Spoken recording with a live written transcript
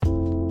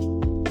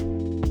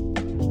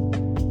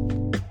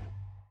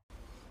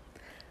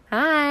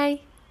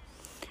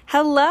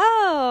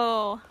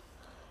Hello.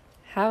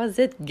 How is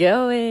it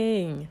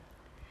going?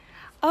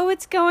 Oh,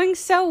 it's going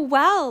so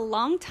well.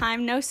 Long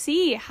time no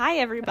see. Hi,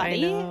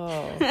 everybody. I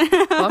know.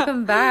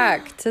 Welcome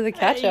back to the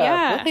catch up.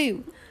 Yeah.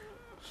 Woo-hoo.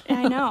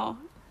 I know.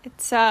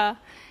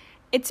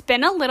 It's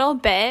been a little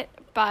bit,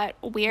 but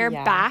we're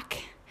back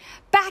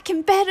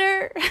and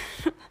better.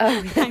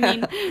 Oh,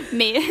 yeah. I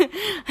mean,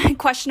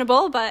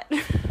 questionable, but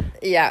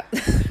yeah,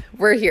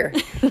 we're here.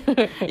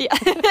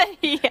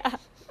 yeah.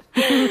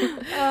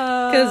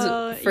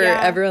 Because for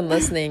everyone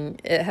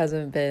listening, it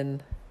hasn't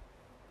been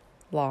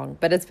long,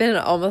 but it's been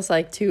almost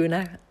like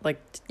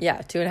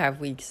 2.5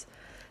 weeks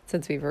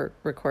since we were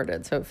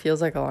recorded, so it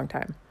feels like a long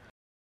time.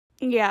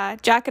 Yeah,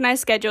 Jack and I's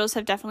schedules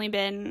have definitely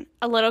been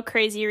a little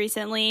crazy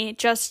recently,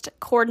 just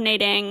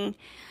coordinating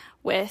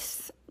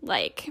with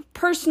like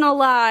personal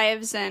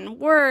lives and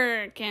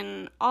work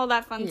and all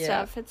that fun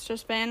stuff. It's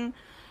just been,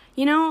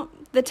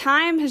 the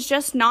time has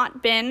just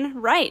not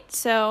been right.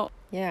 So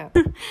yeah.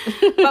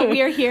 But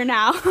we are here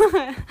now.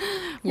 Yes.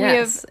 We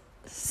have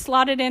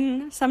slotted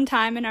in some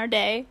time in our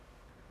day.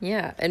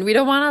 Yeah, and we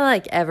don't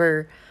want to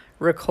ever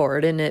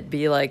record and it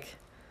be like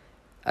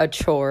a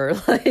chore,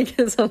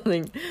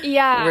 something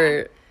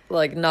we're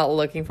not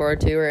looking forward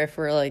to, or if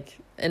we're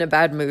in a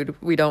bad mood,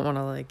 we don't want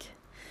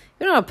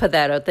to put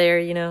that out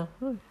there,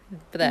 put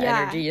that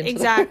energy into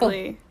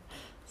exactly. the world.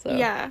 So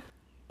yeah,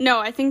 no,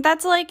 I think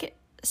that's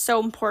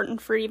so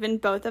important for even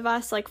both of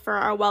us, for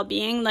our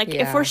well-being.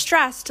 If we're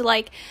stressed,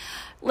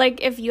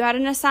 if you had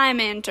an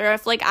assignment, or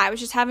if I was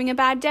just having a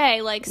bad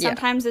day,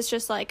 sometimes it's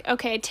just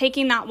okay,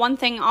 taking that one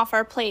thing off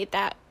our plate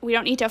that we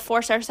don't need to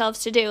force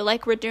ourselves to do,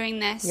 we're doing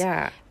this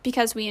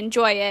because we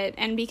enjoy it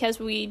and because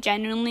we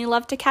genuinely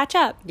love to catch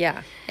up.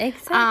 Yeah,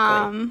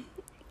 exactly.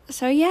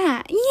 So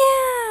yeah.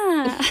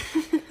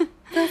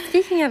 So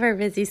speaking of our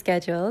busy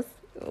schedules,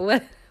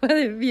 what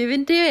have you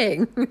been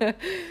doing?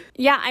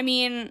 Yeah, I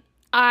mean,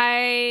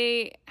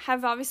 I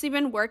have obviously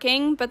been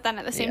working, but then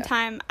at the same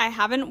time, I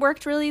haven't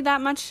worked really that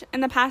much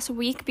in the past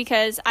week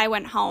because I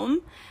went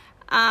home.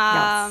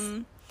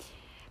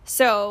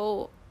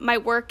 So my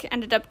work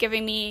ended up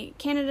giving me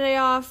Canada Day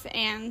off,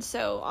 and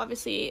so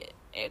obviously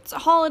it's a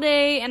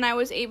holiday, and I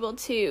was able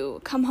to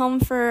come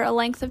home for a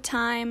length of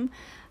time,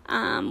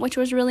 which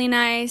was really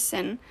nice.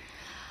 And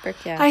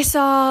I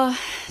saw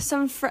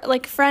some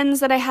friends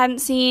that I hadn't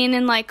seen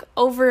in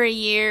over a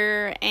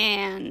year,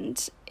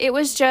 and it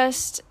was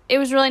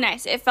really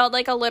nice. It felt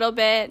a little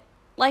bit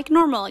like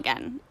normal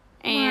again,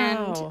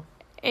 and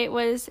it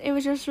was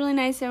just really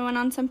nice. I went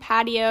on some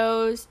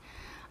patios,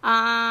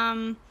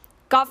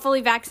 got fully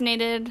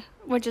vaccinated,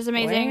 which is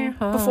amazing.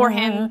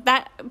 Beforehand,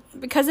 that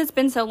because it's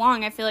been so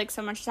long, I feel like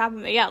so much has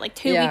happened. But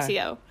 2 weeks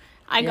ago,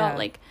 I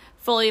got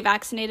fully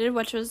vaccinated,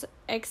 which was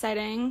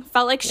exciting.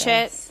 Felt like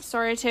shit.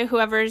 Sorry to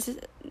whoever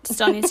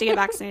still needs to get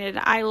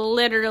vaccinated. I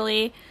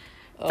literally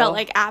felt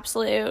like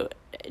absolute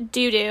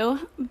doo-doo,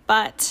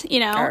 but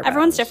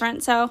everyone's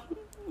different, so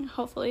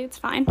hopefully it's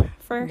fine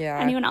for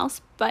anyone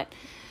else, but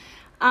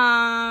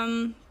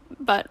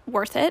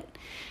worth it.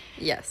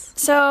 Yes.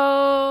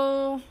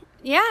 So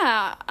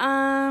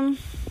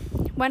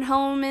went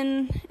home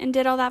and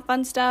did all that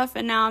fun stuff,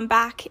 and now I'm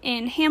back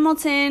in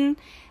Hamilton.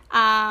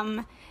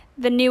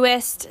 The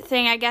newest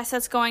thing, I guess,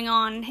 that's going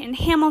on in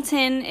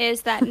Hamilton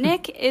is that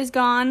Nick is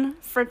gone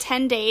for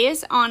 10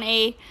 days on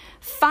a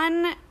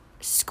fun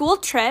school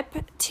trip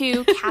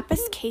to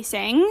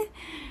Kapuskasing,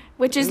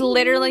 which is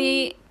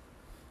literally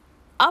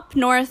up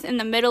north in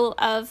the middle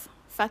of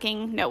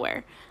fucking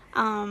nowhere.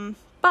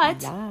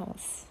 But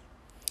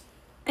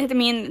I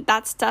mean,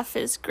 that stuff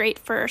is great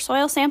for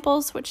soil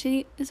samples, which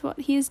is what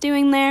he's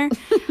doing there.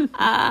 So,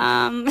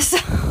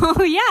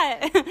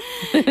 yeah,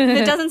 if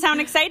it doesn't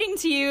sound exciting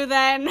to you,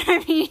 then,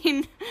 I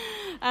mean,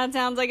 that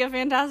sounds like a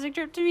fantastic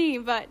trip to me.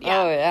 But, yeah.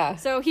 Oh, yeah.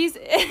 So, he's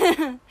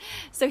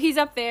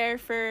up there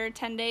for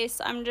 10 days.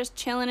 So I'm just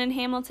chilling in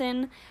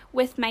Hamilton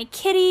with my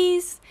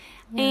kitties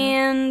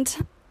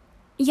and,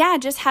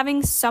 just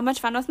having so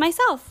much fun with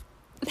myself.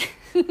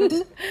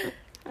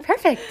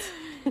 Perfect.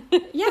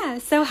 Yeah,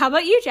 so how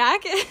about you,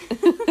 Jack?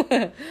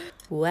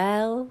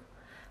 Well,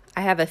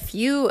 I have a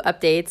few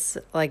updates,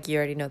 you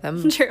already know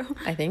them. True.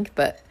 I think,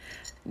 but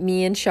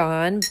me and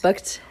Sean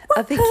booked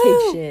a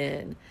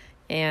vacation.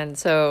 And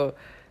so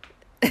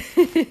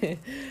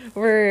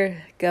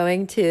we're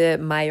going to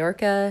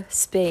Mallorca,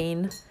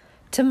 Spain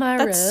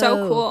tomorrow. That's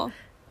so cool.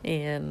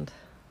 And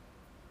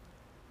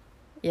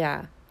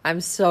yeah,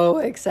 I'm so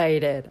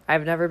excited.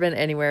 I've never been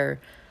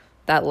anywhere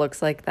that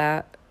looks like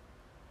that,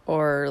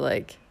 or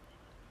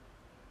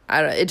I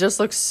don't know, it just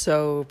looks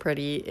so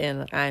pretty,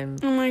 and I'm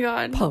oh my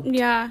god pumped.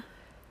 Yeah,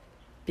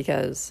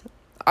 because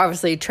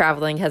obviously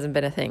traveling hasn't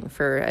been a thing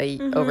for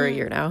over a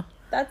year now.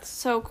 That's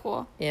so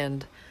cool.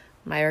 And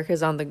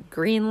Mallorca's on the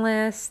green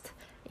list,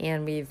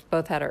 and we've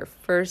both had our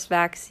first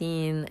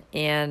vaccine,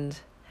 and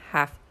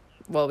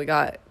we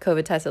got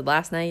COVID tested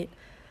last night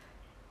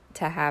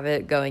to have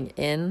it going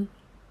in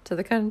to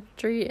the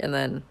country, and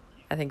then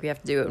I think we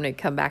have to do it when we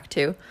come back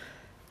too.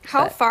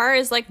 How far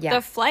is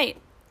the flight?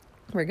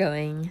 We're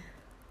going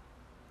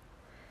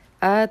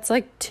It's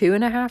like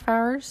 2.5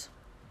 hours.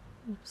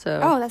 So.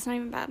 Oh, that's not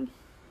even bad.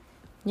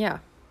 Yeah.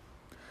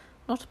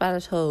 Not bad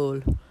at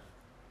all.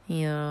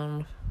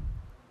 And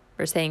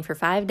we're staying for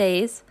 5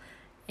 days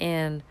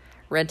and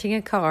renting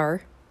a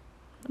car.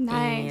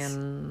 Nice.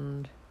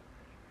 And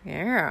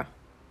yeah.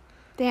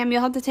 Damn,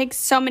 you'll have to take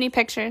so many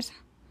pictures.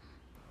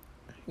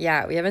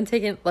 Yeah, we haven't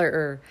taken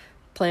or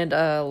planned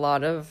a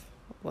lot of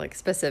like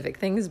specific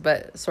things,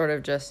 but sort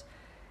of just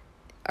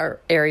our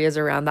areas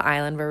around the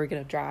island where we're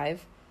going to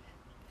drive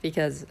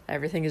because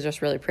everything is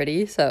just really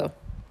pretty. So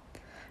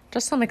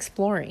just some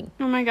exploring.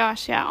 Oh my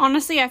gosh, yeah.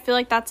 Honestly, I feel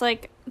like that's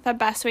like the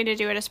best way to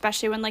do it,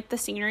 especially when like the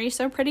scenery is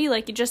so pretty.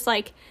 Like you just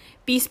like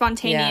be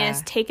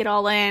spontaneous, take it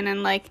all in,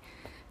 and like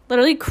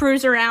literally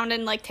cruise around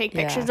and like take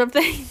pictures of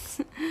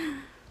things.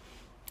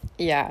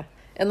 Yeah.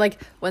 And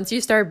like once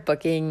you start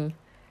booking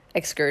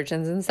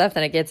excursions and stuff,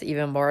 then it gets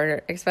even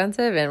more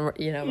expensive, and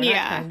you know, we're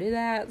not trying to do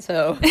that.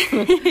 So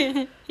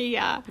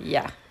yeah.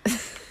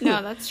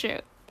 No, that's true.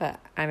 But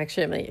I'm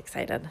extremely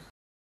excited.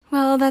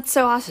 Well, that's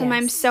so awesome. Yes.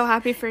 I'm so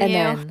happy for you. And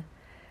then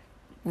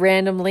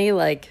randomly,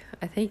 like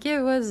I think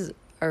it was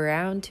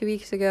around 2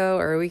 weeks ago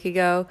or a week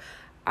ago,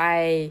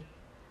 first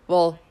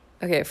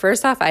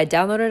off, I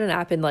downloaded an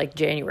app in like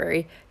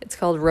January. It's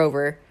called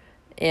Rover.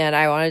 And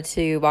I wanted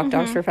to walk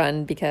dogs for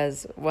fun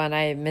because when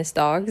I miss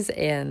dogs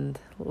and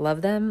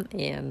love them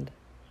and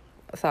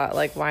thought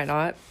like, why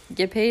not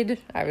get paid?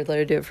 I would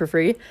literally do it for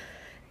free.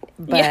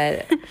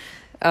 But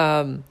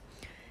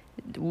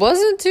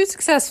wasn't too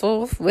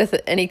successful with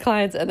any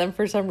clients. And then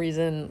for some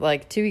reason,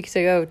 like 2 weeks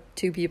ago,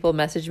 2 people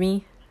messaged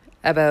me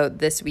about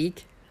this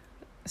week.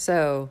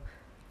 So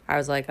I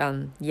was like,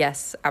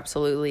 yes,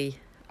 absolutely.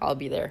 I'll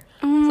be there.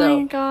 Oh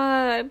my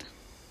God.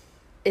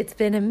 It's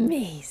been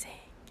amazing.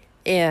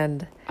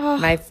 And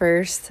my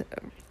first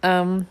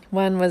one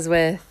was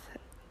with,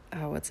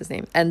 what's his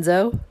name?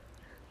 Enzo.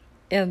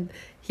 And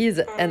he's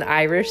an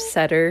Irish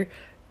setter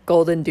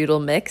golden doodle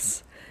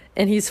mix.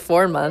 And he's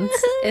 4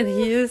 months. And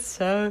he is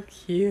so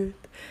cute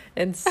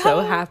and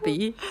so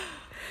happy.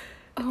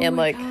 And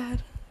like,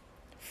 God.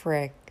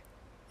 Frick.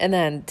 And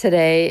then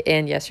today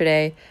and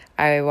yesterday,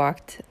 I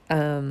walked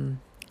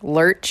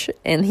Lurch,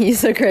 and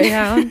he's a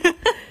greyhound.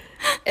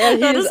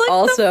 And that is like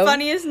also the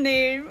funniest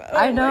name. Oh,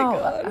 I know.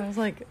 I was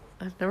like,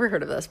 I've never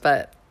heard of this,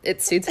 but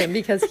it suits him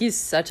because he's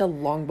such a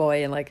long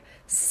boy and like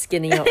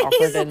skinny and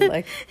awkward and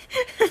like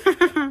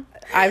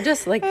I'm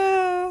just like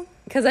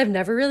because I've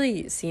never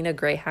really seen a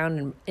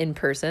greyhound in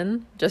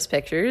person, just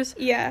pictures.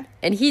 Yeah.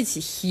 And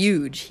he's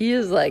huge. He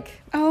is like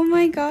oh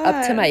my God,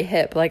 up to my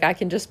hip. Like I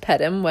can just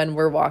pet him when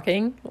we're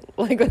walking,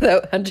 like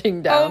without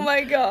hunching down. Oh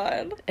my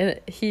God. And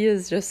he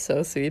is just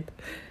so sweet.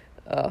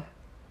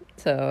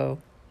 So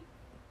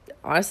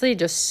honestly,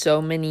 just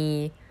so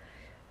many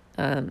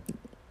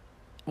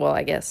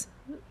I guess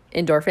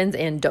endorphins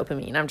and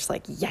dopamine. I'm just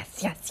like,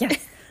 yes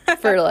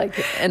for like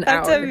an That's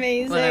hour. That's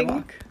amazing. When I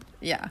walk.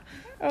 Yeah.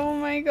 Oh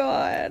my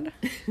God.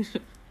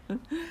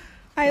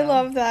 I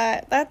love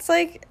that. That's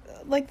like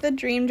the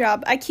dream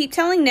job. I keep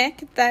telling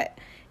Nick that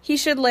he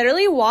should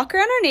literally walk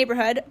around our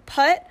neighborhood,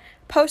 put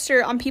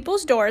poster on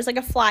people's doors like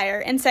a flyer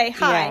and say,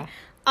 hi,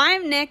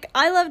 I'm Nick.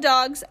 I love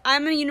dogs.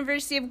 I'm a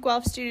University of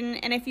Guelph student,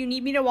 and if you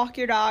need me to walk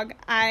your dog,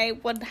 I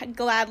would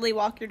gladly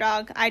walk your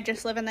dog. I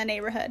just live in the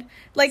neighborhood.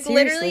 Like,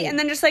 seriously. Literally, and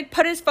then just, like,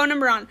 put his phone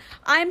number on.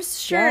 I'm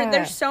sure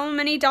there's so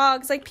many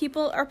dogs. Like,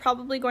 people are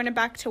probably going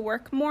back to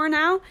work more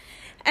now.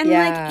 And,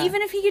 like,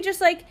 even if he could just,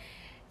 like,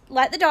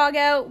 let the dog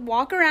out,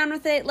 walk around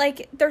with it.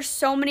 Like, there's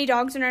so many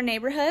dogs in our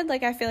neighborhood.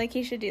 Like, I feel like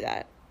he should do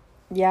that.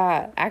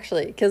 Yeah,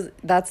 actually, because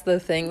that's the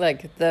thing.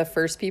 Like, the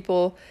first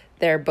people,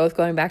 they're both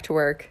going back to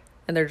work.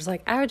 And they're just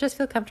like, I would just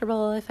feel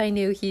comfortable if I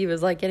knew he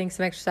was, like, getting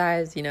some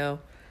exercise, you know,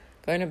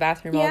 going to the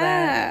bathroom, all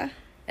that.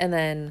 And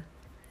then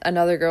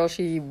another girl,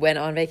 she went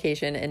on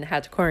vacation and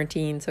had to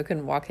quarantine, so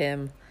couldn't walk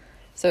him.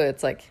 So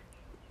it's, like,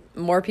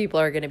 more people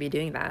are going to be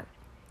doing that.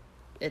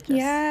 It just,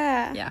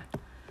 yeah.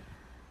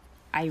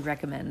 I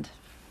recommend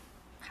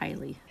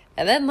highly.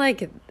 And then,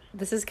 like,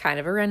 this is kind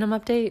of a random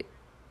update,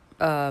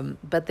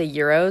 but the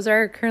Euros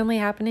are currently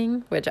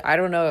happening, which I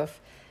don't know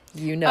if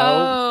you know.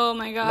 Oh,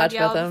 my God. Much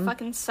about them.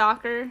 Fucking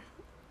soccer.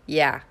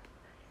 Yeah.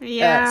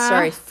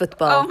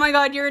 Football. Oh my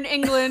God, you're in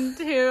England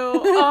too.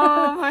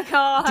 Oh my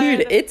God.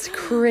 Dude, it's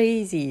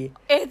crazy.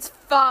 It's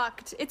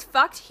fucked. It's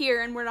fucked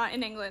here and we're not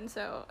in England,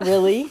 so.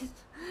 Really?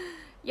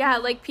 Yeah,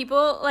 like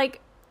people,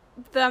 like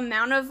the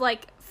amount of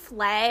like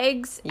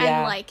flags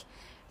and like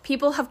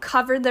people have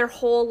covered their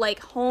whole like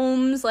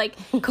homes, like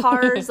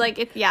cars, like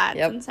it's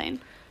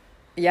insane.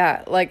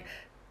 Yeah, like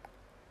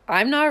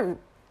I'm not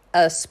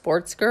a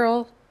sports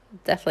girl.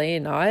 Definitely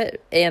not.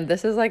 And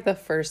this is like the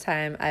first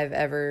time I've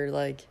ever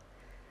like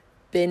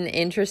been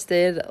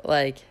interested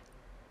like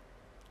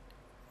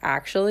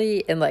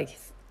actually liked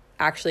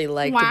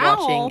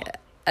watching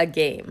a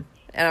game.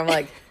 And I'm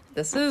like,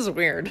 this is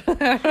weird. I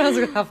don't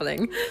know what's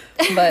happening.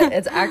 But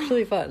it's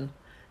actually fun.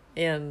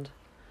 And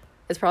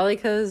it's probably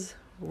because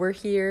we're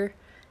here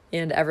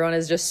and everyone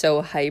is just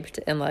so hyped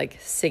and like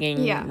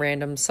singing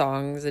random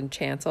songs and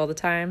chants all the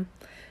time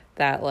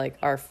that like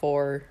our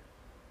 4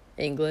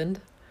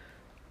 England.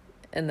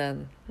 And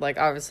then, like,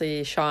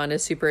 obviously Sean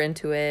is super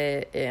into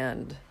it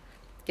and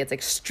gets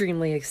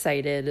extremely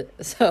excited.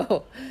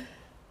 So,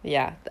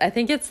 yeah, I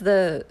think it's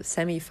the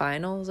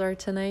semifinals are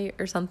tonight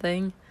or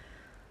something.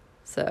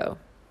 So,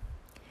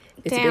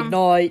 it's a big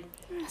night.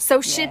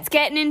 So shit's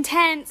getting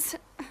intense.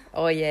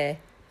 Oh, yeah.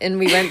 And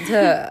we went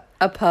to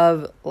a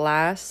pub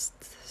last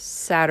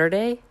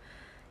Saturday,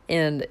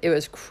 and it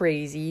was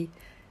crazy.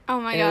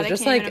 Oh, my God, I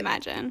can't even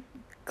imagine.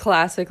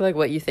 Classic, like,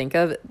 what you think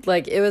of.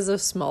 Like, it was a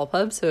small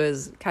pub, so it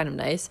was kind of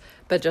nice.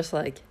 But just,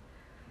 like,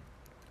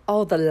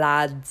 all the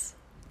lads.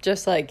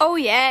 Just, like... Oh,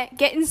 yeah.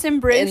 Getting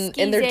some brewskis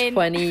in their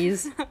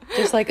 20s.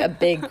 Just, like, a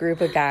big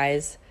group of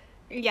guys.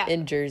 Yeah.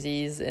 In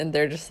jerseys. And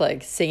they're just,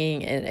 like,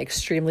 singing and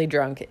extremely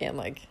drunk. And,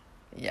 like,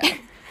 yeah.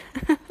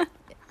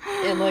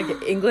 And,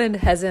 like, England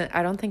hasn't...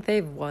 I don't think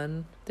they've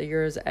won the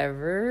Euros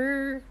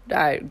ever.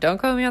 Don't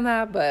quote me on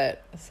that,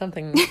 but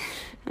something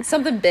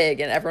big,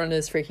 and everyone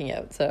is freaking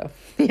out, so,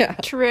 yeah.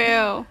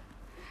 True.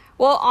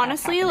 Well,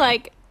 honestly,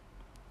 like,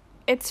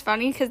 it's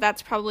funny, because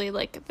that's probably,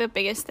 like, the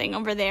biggest thing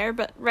over there,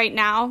 but right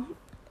now...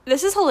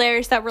 This is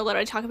hilarious that we're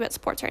literally talking about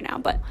sports right now,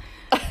 but...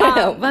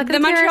 Welcome to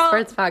Montreal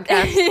Sports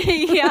Podcast.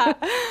 Yeah.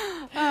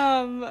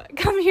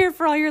 Come here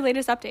for all your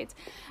latest updates.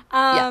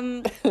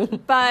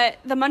 But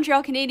the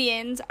Montreal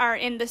Canadiens are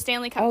in the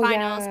Stanley Cup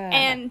Finals,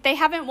 and they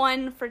haven't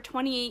won for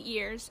 28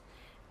 years.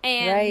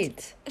 And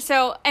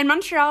so, and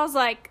Montreal's,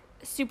 like,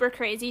 super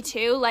crazy,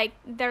 too. Like,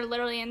 they're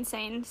literally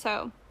insane.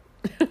 So,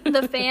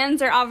 the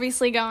fans are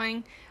obviously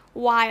going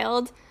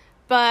wild,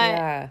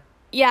 but...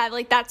 Yeah,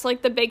 like, that's,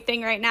 like, the big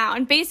thing right now.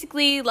 And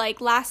basically, like,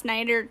 last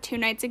night or 2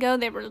 nights ago,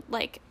 they were,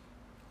 like,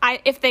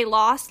 if they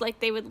lost, like,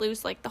 they would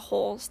lose, like, the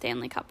whole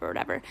Stanley Cup or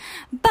whatever.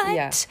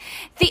 But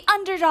the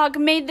underdog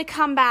made the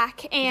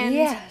comeback,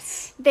 and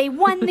they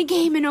won the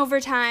game in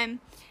overtime.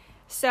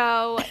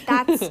 So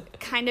that's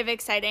kind of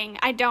exciting.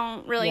 I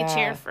don't really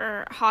cheer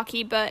for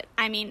hockey, but,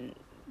 I mean,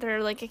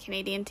 they're, like, a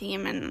Canadian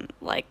team, and,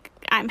 like,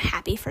 I'm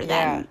happy for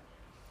them.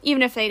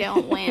 Even if they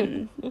don't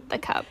win the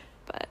cup,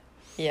 but...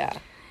 Yeah.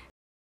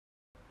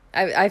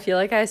 I feel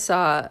like I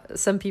saw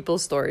some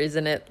people's stories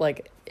in it,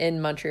 like,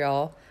 in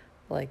Montreal,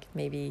 like,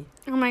 maybe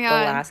oh my God.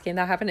 The last game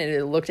that happened, and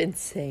it looked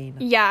insane.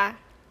 Yeah.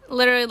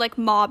 Literally, like,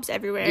 mobs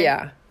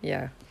everywhere.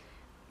 Yeah.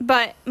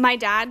 But my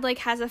dad, like,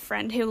 has a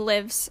friend who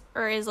lives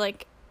or is,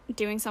 like,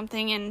 doing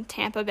something in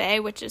Tampa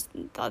Bay, which is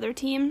the other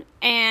team,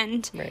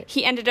 and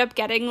he ended up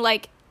getting,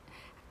 like,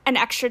 an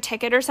extra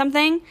ticket or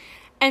something,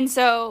 and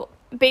so,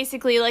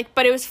 basically, like,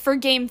 but it was for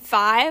Game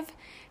 5,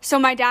 so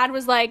my dad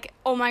was like,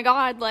 oh my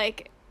God,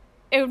 like...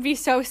 It would be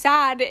so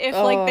sad if,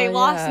 like, they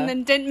lost and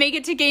then didn't make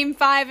it to Game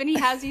 5, and he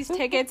has these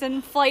tickets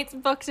and flights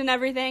booked and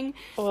everything.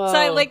 Whoa.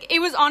 So, like, it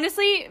was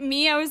honestly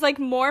me. I was, like,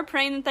 more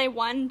praying that they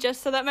won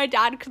just so that my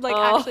dad could, like,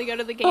 actually go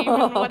to the game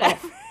and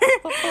whatever.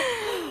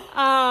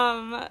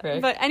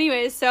 But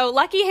anyways, so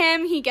lucky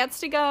him. He gets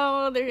to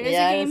go. There is a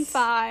Game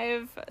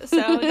 5. So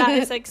that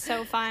is, like,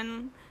 so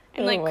fun.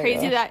 And, like,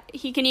 crazy that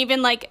he can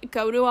even, like,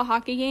 go to a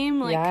hockey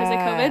game, like, because of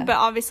COVID. But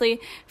obviously,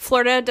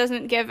 Florida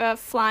doesn't give a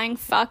flying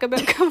fuck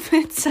about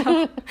COVID,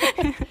 so.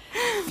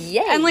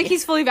 And, like,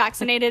 he's fully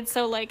vaccinated,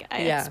 so, like,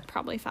 it's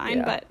probably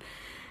fine. But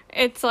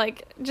it's,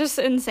 like, just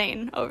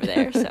insane over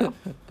there, so.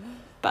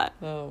 But,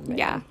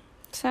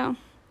 So,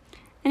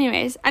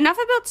 anyways, enough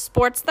about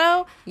sports,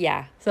 though.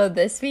 Yeah. So,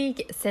 this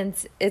week,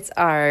 since it's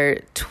our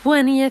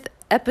 20th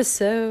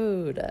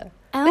episode.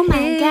 Oh,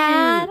 my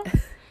God.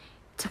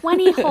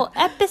 20 whole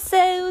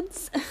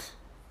episodes.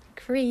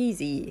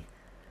 Crazy.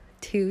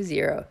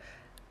 20.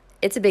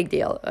 It's a big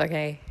deal,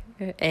 okay?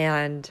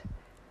 And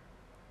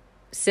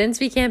since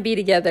we can't be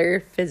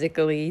together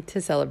physically to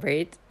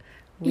celebrate,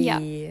 we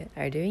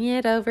are doing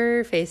it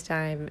over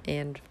FaceTime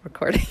and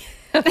recording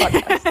a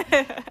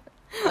podcast.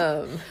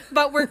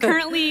 But we're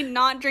currently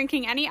not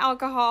drinking any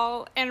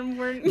alcohol, and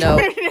we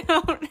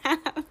don't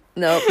have.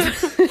 Nope.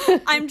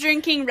 I'm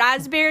drinking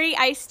raspberry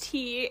iced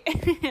tea.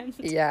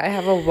 I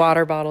have a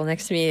water bottle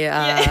next to me.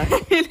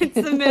 It's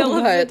the middle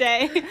of the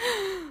day.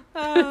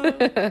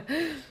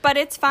 But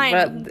it's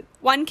fine.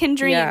 One can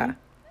dream.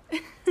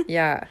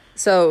 Yeah.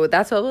 So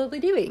that's what we'll be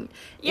doing.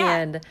 Yeah.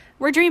 And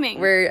we're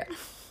dreaming. We're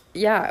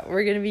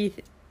going to be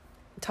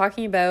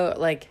talking about,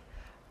 like,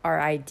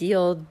 our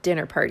ideal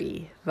dinner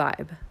party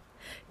vibe.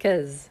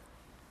 Because,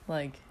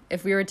 like,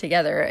 if we were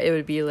together, it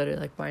would be literally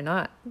like, why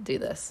not do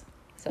this?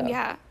 So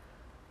yeah.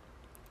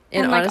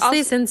 And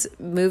honestly, since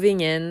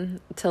moving in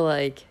to,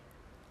 like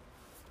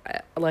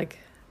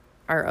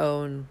our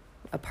own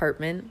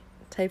apartment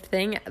type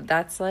thing,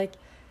 that's, like,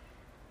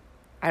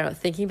 I don't know,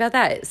 thinking about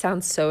that, it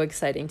sounds so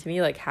exciting to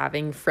me, like,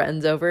 having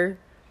friends over.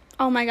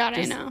 Oh my God,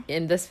 I know.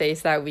 In the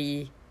space that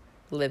we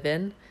live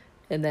in,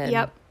 and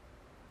then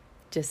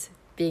just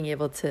being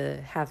able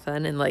to have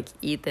fun and, like,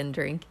 eat and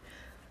drink.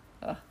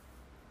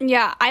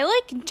 Yeah, I,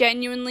 like,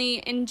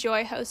 genuinely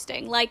enjoy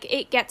hosting. Like,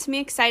 it gets me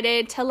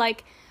excited to,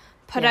 like,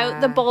 put out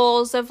the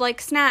bowls of,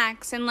 like,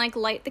 snacks and, like,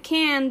 light the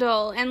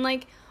candle and,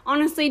 like,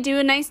 honestly do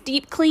a nice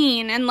deep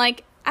clean and,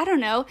 like, I don't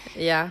know.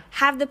 Yeah.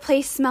 Have the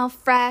place smell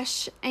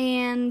fresh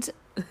and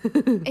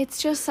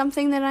It's just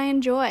something that I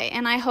enjoy,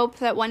 and I hope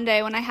that one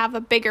day when I have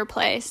a bigger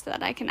place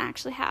that I can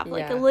actually have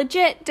like a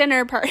legit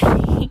dinner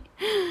party.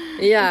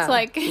 Yeah. It's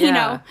like, you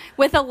know,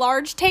 with a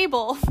large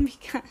table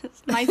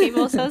because my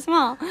table is so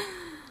small.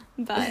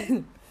 But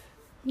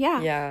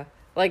yeah. Yeah.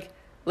 Like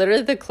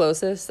literally the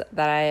closest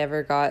that I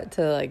ever got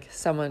to like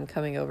someone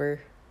coming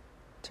over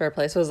to our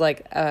place was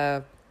like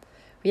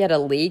we had a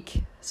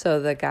leak, so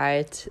the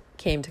guy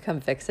came to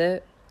come fix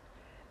it.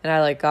 And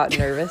I like got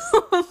nervous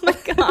oh my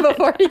god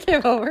before he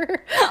came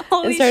over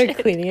and started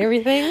cleaning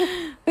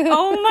everything.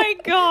 Oh my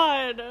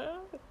god.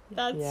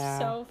 That's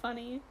so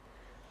funny.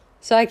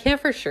 So I can't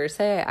for sure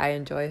say I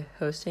enjoy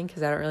hosting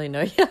because I don't really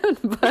know yet,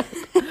 but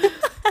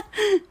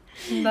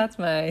that's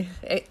my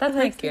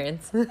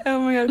experience. Oh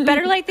my god!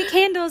 Better light the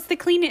candles. The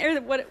cleaning or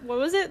what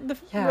was it? The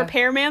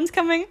repairman's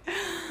coming.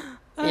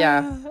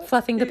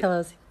 Fluffing the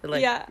pillows.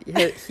 Like,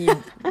 he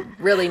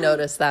really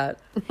noticed that.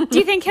 Do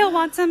you think he'll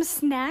want some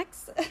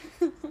snacks?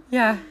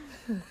 Yeah.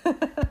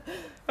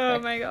 Oh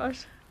my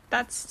gosh,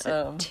 that's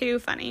too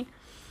funny.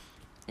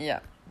 Yeah,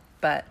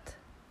 but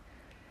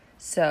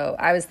so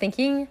I was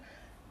thinking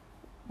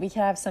we could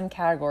have some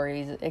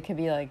categories. It could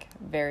be like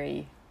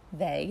very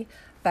vague,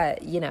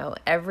 but you know,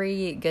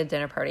 every good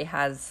dinner party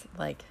has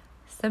like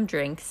some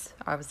drinks,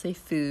 obviously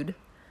food,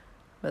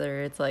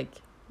 whether it's like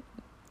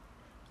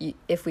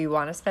if we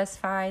want to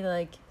specify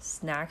like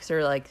snacks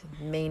or like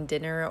main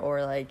dinner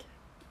or like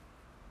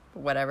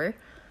whatever.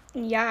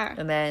 Yeah.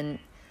 And then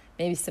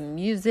maybe some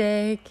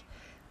music,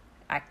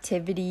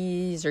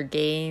 activities or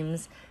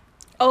games.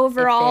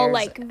 Overall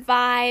like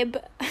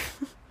vibe.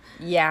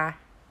 Yeah.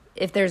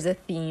 If there's a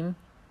theme.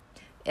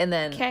 And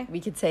then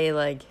we could say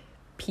like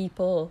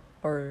people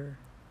or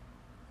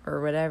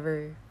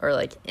whatever, or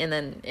like, and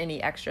then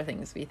any extra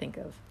things we think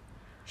of.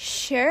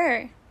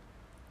 Sure.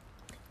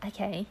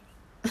 Okay.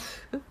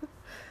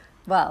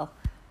 Well,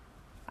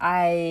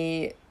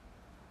 I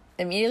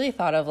immediately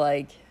thought of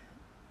like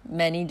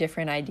many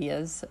different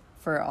ideas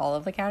for all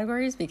of the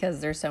categories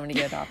because there's so many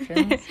good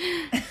options.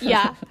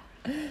 Yeah.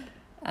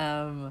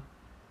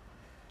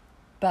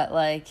 But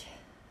like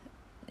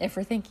if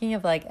we're thinking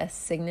of like a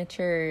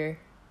signature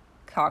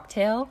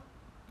cocktail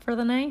for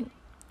the night,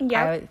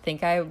 I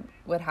think I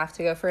would have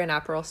to go for an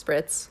Aperol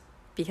Spritz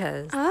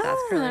because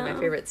that's currently my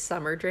favorite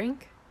summer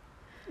drink.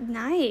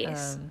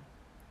 Nice.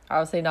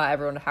 Obviously not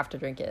everyone would have to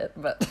drink it,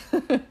 but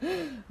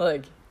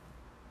like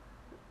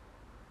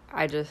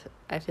I feel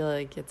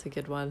like it's a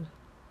good one.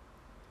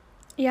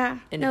 Yeah.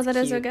 And no, that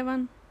cute. Is a good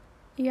one.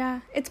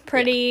 Yeah. It's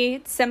pretty,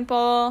 it's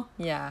simple.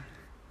 Yeah.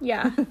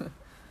 Yeah.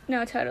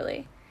 No,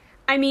 totally.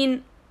 I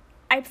mean,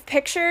 I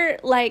picture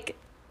like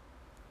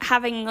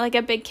having like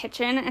a big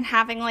kitchen and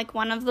having like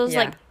one of those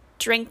like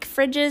drink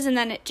fridges, and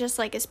then it just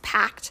like is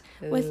packed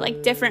with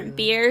like different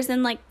beers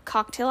and like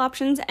cocktail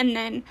options, and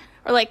then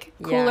or like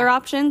cooler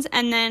options,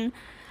 and then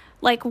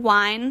like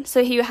wine. So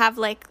you have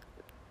like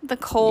the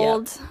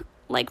cold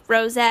like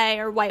rosé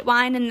or white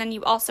wine, and then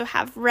you also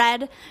have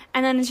red,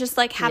 and then it's just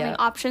like having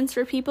options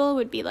for people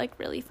would be like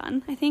really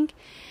fun, I think.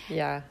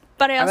 Yeah.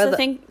 But I also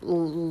think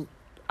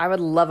I would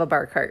love a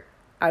bar cart.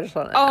 I just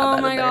want to add that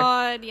Oh my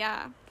god,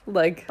 yeah.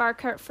 Like bar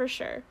cart for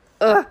sure.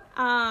 Ugh.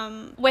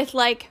 With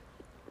like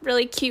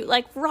really cute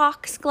like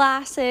rocks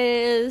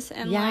glasses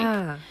and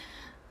like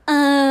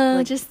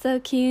just so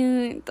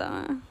cute.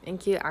 And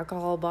cute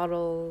alcohol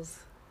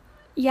bottles.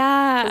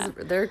 Yeah.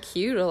 'Cause they're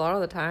cute a lot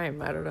of the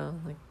time. I don't know.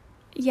 Like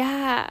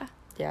yeah.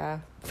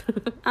 Yeah.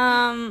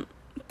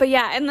 But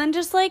yeah, and then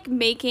just like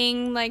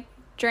making like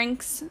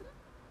drinks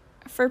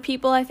for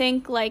people, I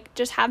think like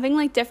just having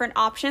like different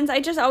options. I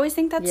just always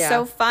think that's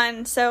so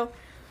fun. So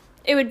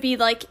it would be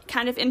like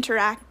kind of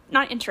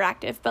not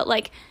interactive, but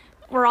like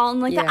we're all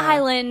on like the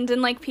island,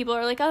 and like people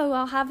are like, oh,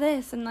 I'll have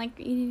this, and like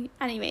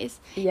anyways.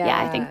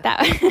 Yeah, I think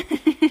that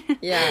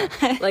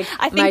like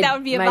I think that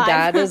would be a my vibe.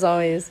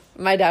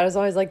 My dad is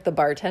always like the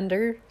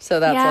bartender, so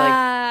that's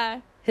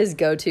like his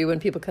go-to when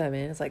people come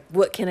in. It's like,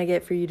 what can I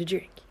get for you to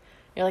drink?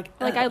 You're like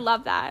I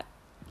love that.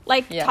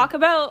 Like talk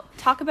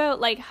about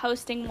like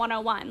hosting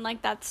 101.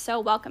 Like that's so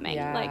welcoming.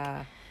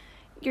 Like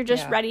you're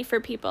just ready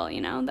for people,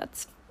 you know.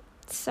 That's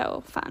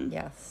so fun.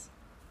 Yes.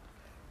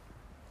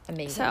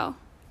 Amazing. So,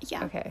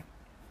 yeah. Okay.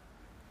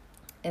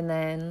 And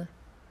then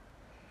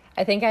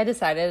I think I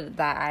decided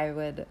that I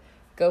would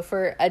go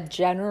for a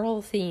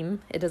general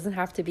theme. It doesn't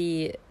have to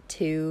be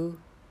too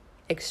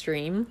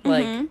extreme,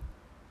 like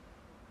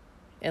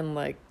and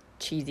like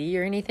cheesy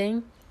or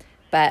anything,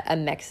 but a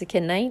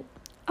Mexican night.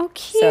 Oh,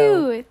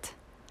 cute. So,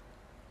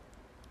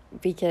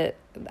 because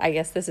I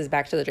guess this is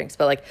back to the drinks,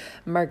 but like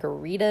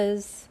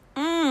margaritas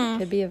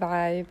could be a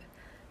vibe,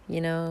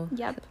 you know.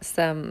 Yep.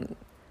 Some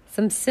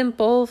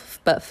simple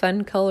but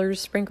fun colors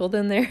sprinkled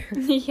in there.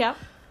 Yep.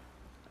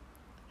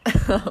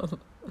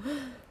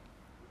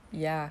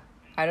 Yeah.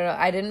 I don't know.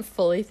 I didn't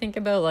fully think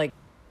about like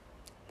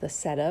the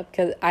setup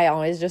because I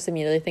always just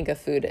immediately think of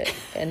food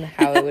and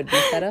how it would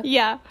be set up.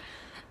 Yeah.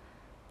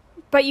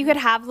 But you could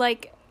have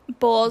like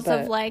bowls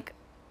of like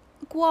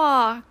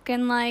guac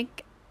and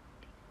like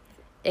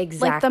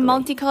Exactly. Like the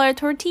multicolored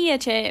tortilla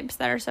chips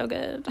that are so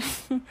good.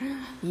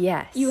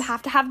 Yes. You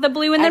have to have the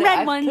blue and the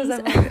red ones.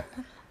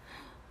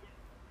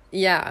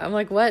 I'm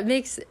like, what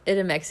makes it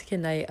a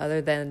Mexican night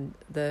other than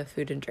the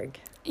food and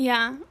drink?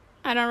 Yeah.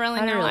 I don't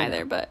really know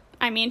either, but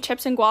I mean,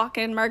 chips and guac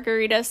and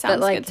margaritas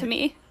sounds good to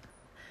me.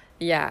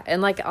 Yeah,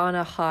 and like on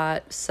a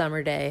hot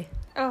summer day.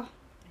 Oh.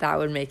 That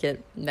would make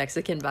it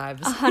Mexican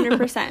vibes.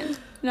 100%.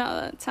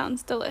 No, that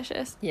sounds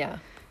delicious. Yeah.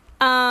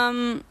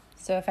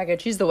 So if I could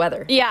choose the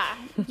weather. Yeah,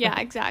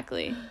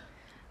 exactly.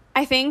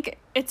 I think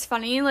it's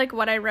funny, like,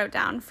 what I wrote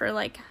down for,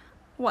 like,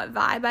 what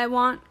vibe I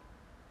want.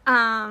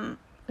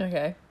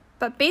 Okay.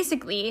 But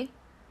basically,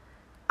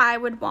 I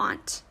would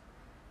want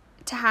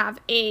to have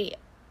a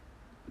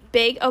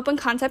big open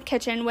concept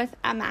kitchen with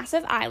a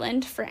massive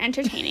island for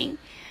entertaining.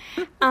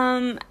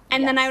 And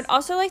then I would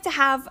also like to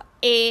have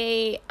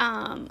a,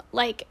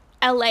 like,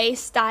 LA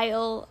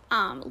style,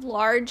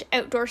 large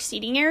outdoor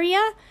seating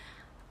area.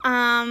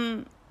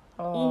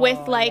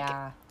 With, like,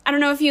 I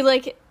don't know if you,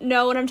 like,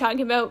 know what I'm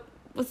talking about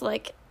with,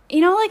 like, you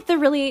know, like, the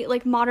really,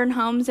 like, modern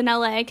homes in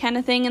LA kind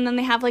of thing, and then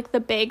they have, like, the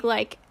big,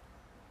 like,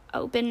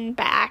 open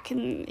back,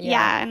 and,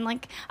 and,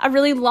 like, a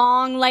really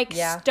long, like,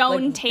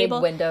 stone like table.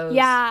 Big windows.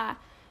 Yeah.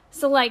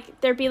 So,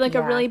 like, there'd be, like,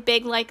 a really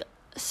big, like,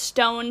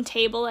 stone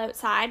table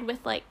outside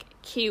with, like,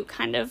 cute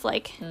kind of,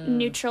 like,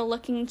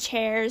 neutral-looking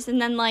chairs, and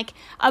then, like,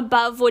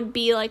 above would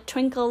be, like,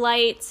 twinkle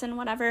lights and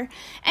whatever.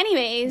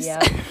 Anyways.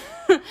 Yeah.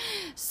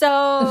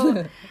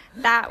 So...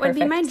 That would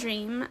be my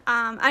dream.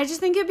 I just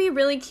think it'd be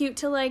really cute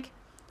to, like,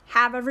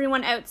 have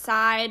everyone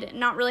outside,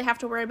 not really have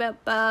to worry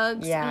about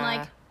bugs. Yeah. And,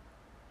 like,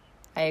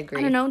 I agree.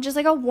 I don't know, just,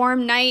 like, a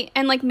warm night.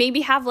 And, like,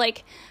 maybe have,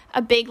 like,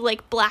 a big,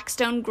 like,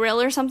 Blackstone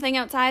grill or something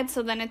outside.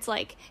 So then it's,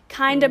 like,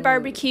 kind of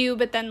barbecue,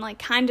 but then, like,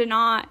 kind of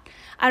not.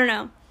 I don't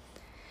know.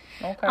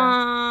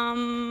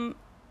 Okay.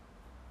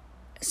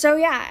 So,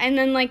 yeah. And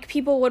then, like,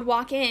 people would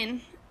walk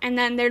in. And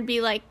then there'd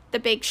be, like, the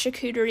big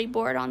charcuterie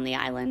board on the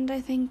island, I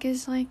think,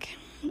 is, like...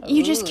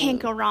 You just can't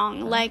go wrong.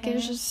 Like,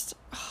 it's just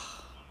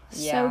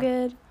so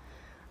good.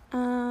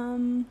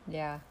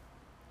 Yeah.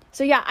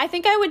 So, yeah, I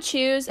think I would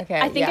choose... Okay,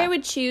 I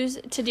would choose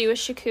to do a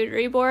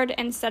charcuterie board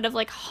instead of,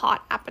 like,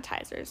 hot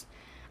appetizers.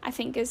 I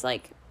think is,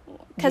 like...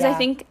 Because I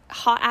think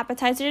hot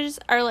appetizers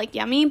are, like,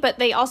 yummy, but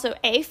they also,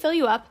 A, fill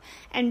you up,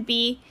 and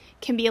B,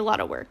 can be a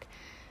lot of work.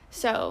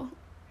 So...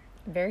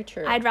 Very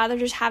true. I'd rather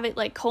just have it,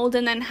 like, cold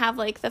and then have,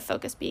 like, the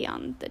focus be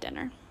on the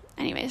dinner.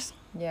 Anyways.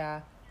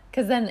 Yeah.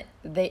 Because then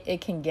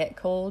it can get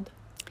cold.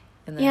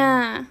 And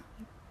then,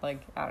 like,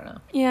 I don't know.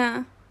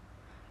 Yeah.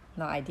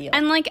 Not ideal.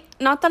 And, like,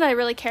 not that I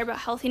really care about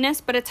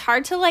healthiness, but it's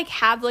hard to, like,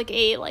 have, like,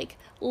 a, like,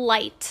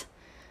 light.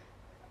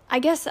 I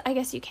guess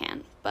you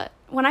can. But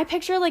when I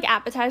picture, like,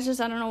 appetizers,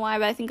 I don't know why,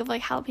 but I think of,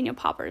 like, jalapeno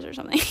poppers or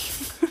something.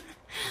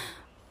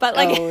 But,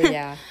 like... Oh,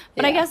 yeah.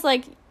 But I guess,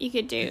 like, you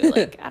could do,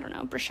 like, I don't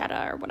know,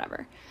 bruschetta or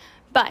whatever.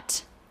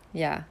 But...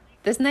 Yeah.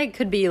 This night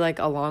could be, like,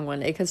 a long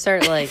one. It could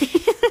start, like...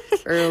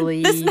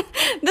 early.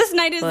 This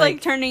night is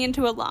like turning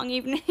into a long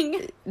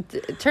evening.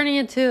 Turning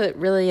into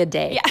really a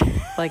day.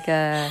 Yeah. Like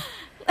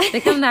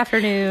they come in the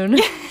afternoon.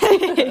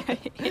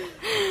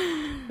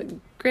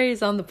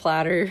 Graze on the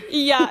platter.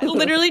 Yeah,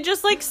 literally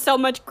just like so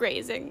much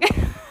grazing.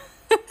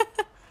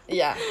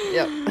 Yeah.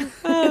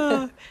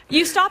 Yep.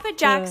 You stop at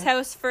Jack's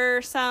house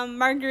for some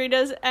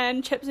margaritas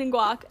and chips and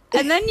guac,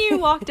 and then you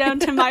walk down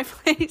to my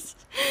place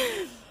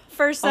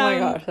for some. Oh my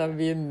gosh, that would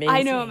be amazing.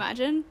 I know.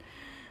 Imagine.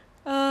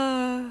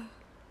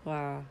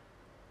 Wow.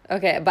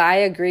 Okay, but I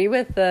agree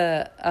with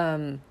the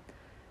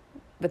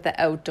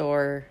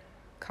outdoor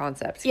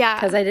concept. Yeah.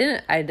 Because I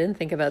didn't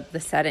think about the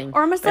setting.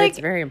 Or almost like it's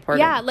very important.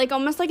 Yeah, like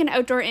almost like an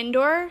outdoor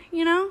indoor,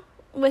 you know?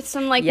 With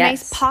some like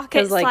nice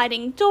pocket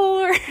sliding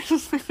doors.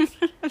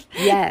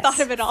 Yes.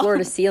 Thought of it all. Floor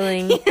to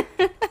ceiling.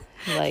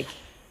 Like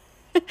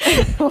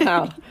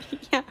wow.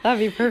 Yeah. That'd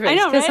be perfect. I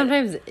know, right? Because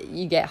sometimes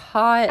you get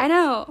hot. I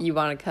know. You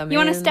want to come in. You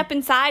want to step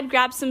inside,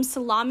 grab some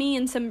salami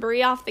and some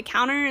brie off the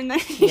counter, and then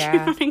you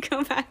want to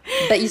go back.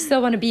 But you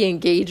still want to be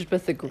engaged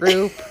with the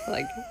group.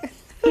 Like,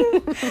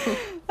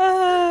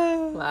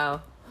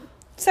 wow.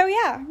 So,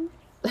 yeah.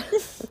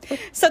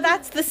 So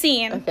that's the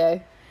scene.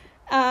 Okay.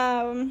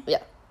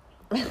 Yeah.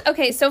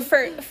 Okay, so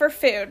for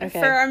food,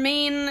 for our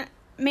main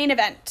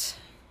event.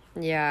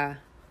 Yeah.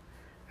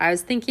 I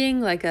was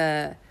thinking like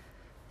a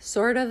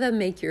sort of a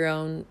make your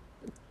own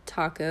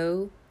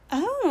taco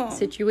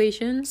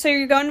situation. So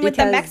you're going with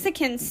the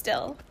Mexican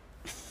still.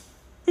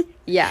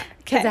 Yeah,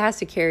 because it has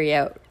to carry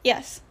out.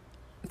 Yes.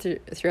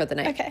 Throughout the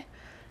night. Okay.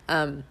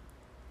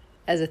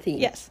 As a theme.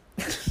 Yes.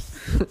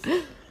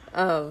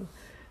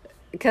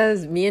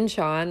 Because me and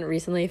Sean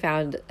recently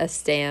found a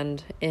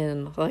stand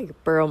in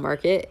like Borough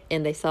Market,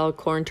 and they sell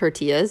corn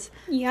tortillas.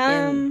 Yum.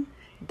 And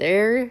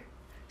they're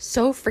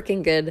so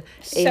freaking good.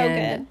 So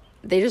good.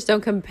 They just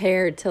don't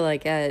compare to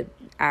like a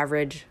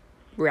average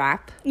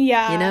wrap.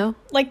 Yeah. You know?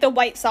 Like the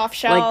white soft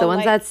shell. Like the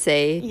ones that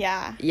say.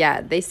 Yeah.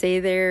 Yeah. They say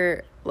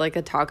they're like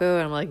a taco,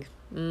 and I'm like,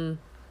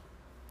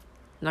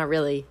 not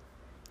really.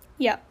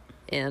 Yep.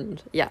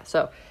 And yeah,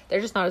 so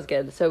they're just not as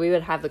good. So we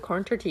would have the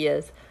corn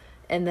tortillas,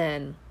 and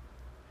then,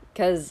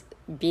 because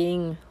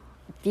being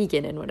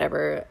vegan and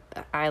whatever,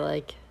 I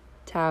like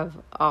to have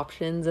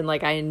options, and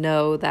like I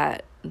know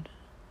that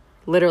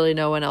literally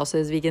no one else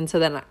is vegan, so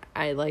then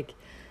I like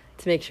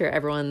to make sure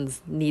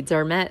everyone's needs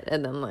are met,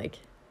 and then like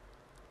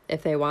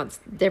if they want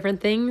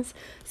different things,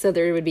 so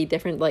there would be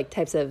different like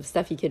types of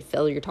stuff you could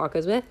fill your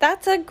tacos with.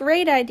 That's a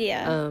great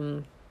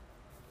idea.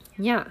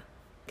 Yeah,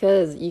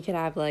 because you could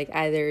have like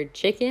either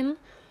chicken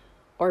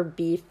or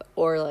beef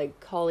or like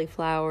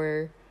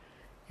cauliflower,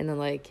 and then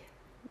like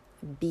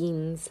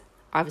beans.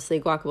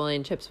 Obviously guacamole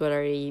and chips would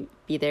already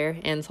be there,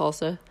 and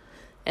salsa,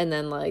 and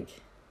then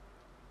like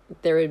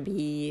there would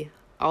be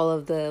all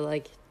of the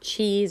like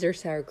cheese or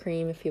sour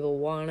cream if people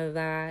wanted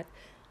that,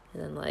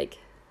 and then like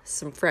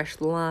some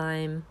fresh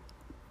lime.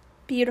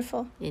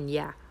 Beautiful. And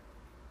yeah.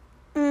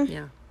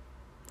 Yeah,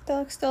 that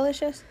looks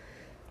delicious.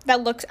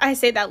 That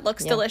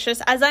looks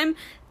delicious as I'm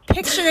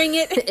picturing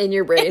it in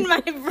your brain, in my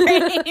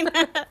brain.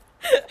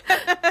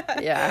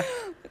 Yeah,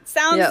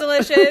 sounds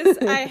delicious.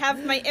 I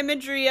have my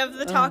imagery of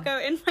the taco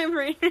in my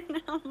brain right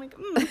now. I'm like,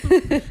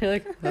 You're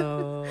like,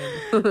 oh.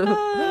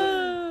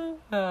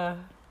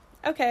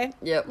 Okay.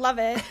 Yep. Love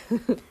it.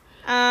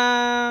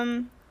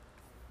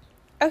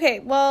 Okay,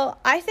 well,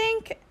 I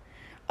think,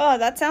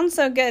 that sounds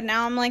so good.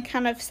 Now I'm like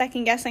kind of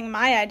second guessing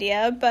my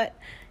idea, but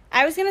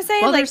I was gonna say,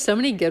 well, like, there's so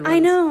many good ones. I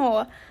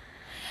know.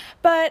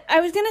 But I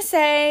was gonna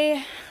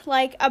say,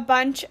 like, a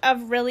bunch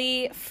of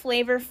really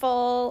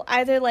flavorful,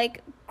 either,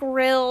 like,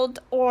 grilled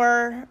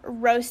or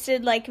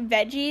roasted, like,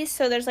 veggies.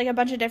 So there's, like, a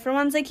bunch of different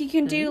ones. Like, you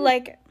can do,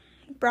 like,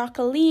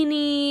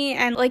 broccolini.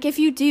 And, like, if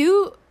you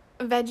do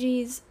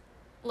veggies,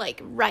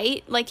 like,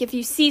 right, like, if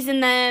you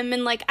season them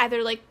and, like,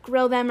 either, like,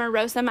 grill them or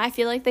roast them, I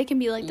feel like they can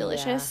be, like,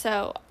 delicious. Yeah.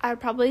 So I would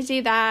probably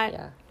do that.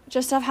 Yeah.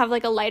 Just to have,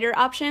 like, a lighter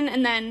option.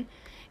 And then...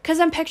 because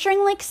I'm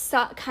picturing, like,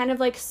 kind of,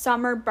 like,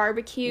 summer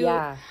barbecue,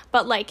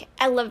 but, like,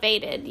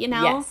 elevated, you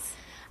know? Yes.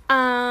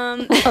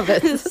 Love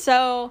it.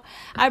 So,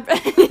 I'd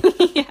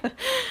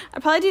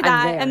probably do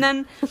that. And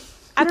then,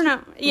 I don't know.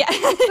 Yeah.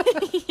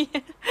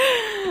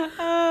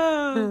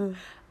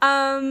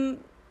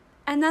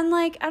 And then,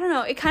 like, I don't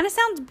know. It kind of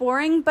sounds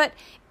boring, but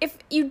if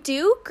you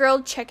do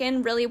grilled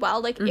chicken really well,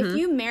 like, if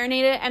you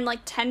marinate it and,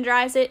 like,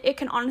 tenderize it, it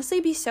can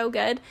honestly be so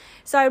good.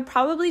 So I would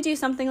probably do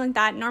something like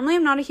that. Normally,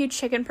 I'm not a huge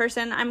chicken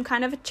person. I'm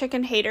kind of a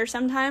chicken hater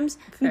sometimes.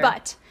 Fair.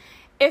 But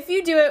if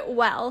you do it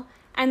well,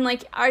 and,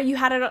 like, you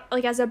had it,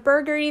 like, as a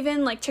burger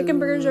even, like, chicken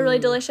burgers are really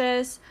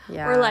delicious.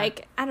 Yeah. Or,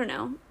 like, I don't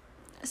know,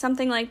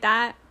 something like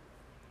that.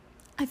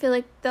 I feel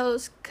like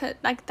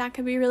that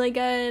could be really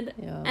good.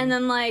 Yeah. And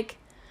then, like,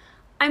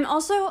 I'm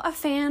also a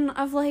fan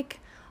of, like,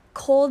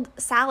 cold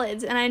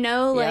salads. And I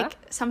know, like,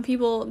 some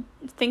people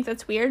think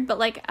that's weird, but,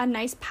 like, a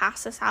nice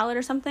pasta salad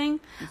or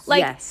something.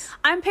 Like,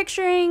 I'm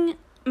picturing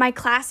my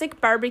classic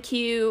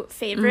barbecue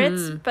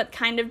favorites, but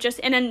kind of just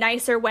in a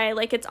nicer way.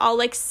 Like, it's all,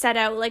 like, set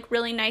out, like,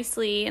 really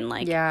nicely and,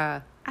 like...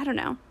 yeah. I don't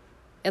know.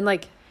 And,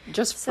 like,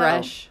 just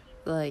fresh,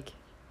 like,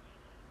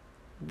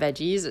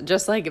 veggies.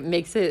 Just, like,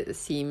 makes it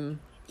seem...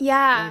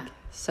 like,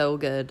 so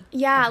good.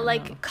 Yeah,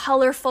 like,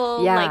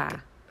 colorful, like...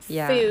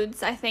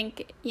 foods. I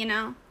think, you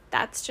know,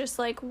 that's just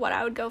like what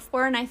I would go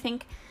for, and I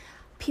think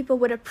people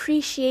would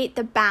appreciate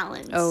the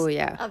balance of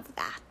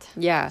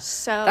that.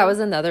 So that was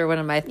another one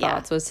of my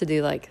thoughts was to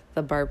do like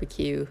the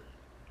barbecue,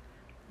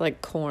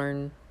 like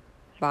corn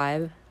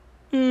vibe.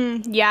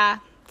 Yeah,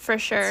 for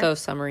sure. So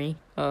summery.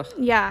 Ugh.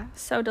 Yeah,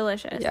 so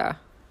delicious. Yeah.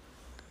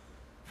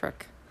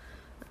 Frick.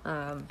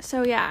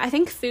 So yeah, I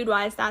think food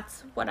wise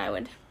that's what I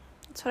would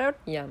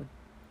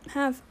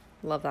have.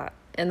 Love that.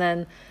 And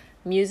then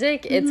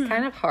music, it's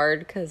kind of hard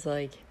because,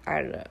 like,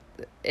 I don't know.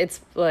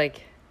 It's,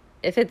 like,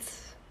 if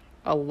it's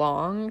a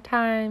long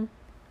time,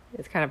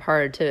 it's kind of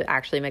hard to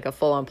actually make a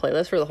full-on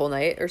playlist for the whole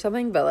night or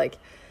something. But, like,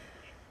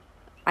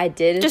 I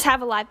did... just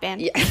have a live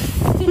band. Yeah.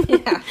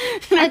 Yeah.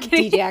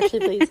 DJ, actually,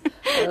 please.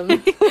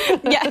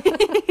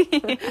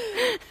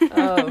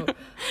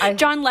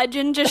 John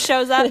Legend just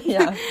shows up.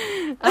 Yeah.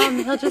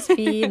 He'll just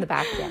be in the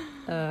back,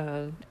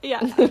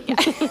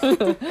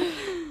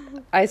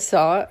 I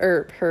saw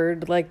or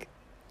heard, like,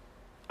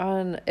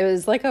 it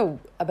was like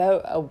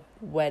about a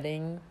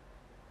wedding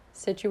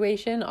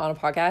situation on a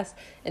podcast,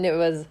 and it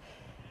was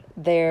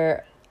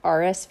their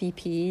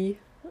RSVP,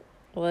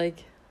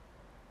 like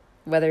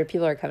whether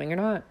people are coming or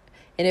not,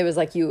 and it was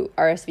like you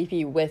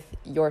RSVP with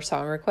your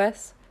song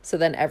requests, so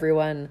then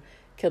everyone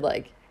could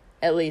like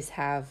at least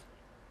have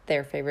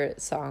their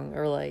favorite song,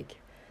 or like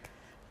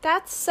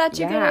that's such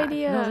a good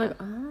idea. And I was like,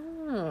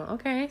 oh,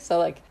 okay, so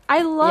like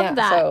I love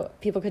that. So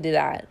people could do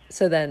that,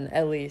 so then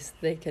at least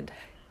they could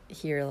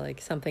hear like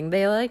something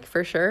they like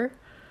for sure.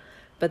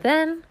 But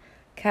then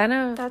kind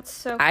of that's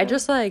so cool. I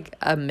just like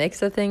a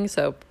mix of things,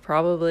 so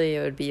probably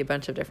it would be a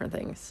bunch of different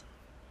things,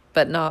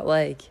 but not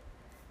like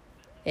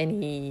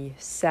any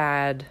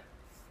sad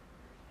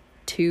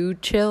too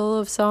chill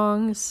of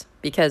songs,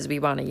 because we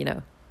want to, you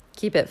know,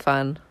 keep it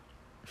fun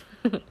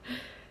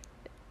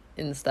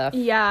and stuff.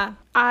 Yeah,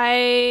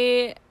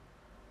 I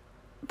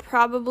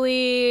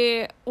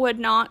probably would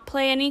not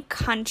play any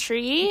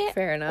country.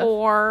 Fair enough.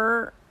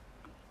 Or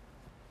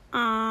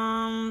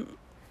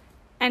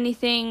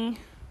anything.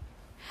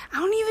 I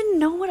don't even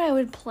know what I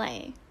would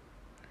play.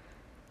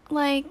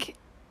 Like,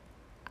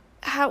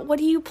 what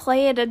do you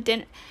play at a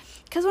dinner?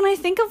 Because when I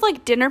think of,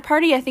 like, dinner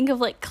party, I think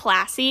of, like,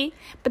 classy.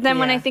 But then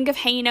when I think of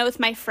hanging out with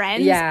my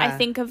friends, I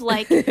think of,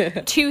 like,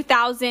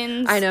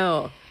 2000s. I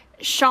know.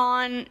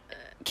 Sean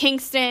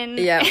Kingston.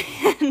 Yeah.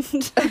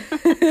 And,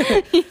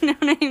 you know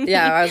what I mean?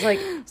 Yeah, I was like,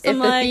 if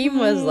the theme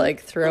was,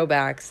 like,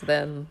 throwbacks,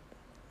 then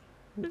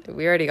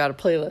we already got a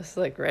playlist,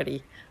 like,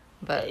 ready.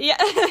 But yeah.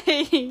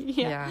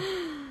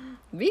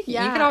 You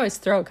can always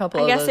throw a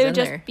couple of those in there. I guess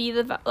it would just be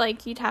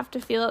like, you'd have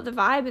to feel out the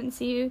vibe and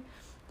see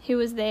who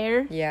was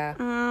there. Yeah.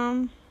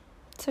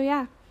 So,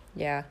 yeah.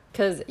 Yeah.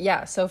 Because,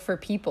 so for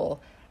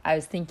people, I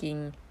was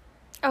thinking...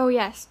 Oh,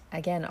 yes.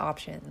 Again,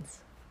 options.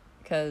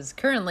 Because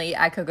currently,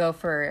 I could go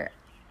for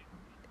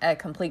a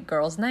complete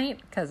girls' night,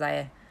 because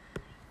I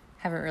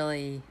haven't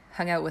really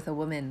hung out with a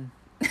woman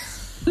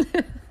in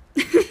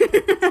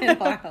a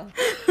while.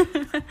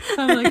 So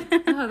I'm like,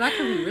 oh, that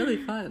could be really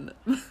fun.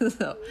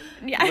 So,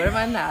 yeah. wouldn't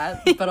mind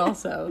that. But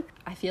also,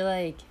 I feel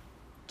like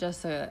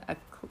just a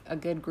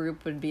good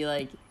group would be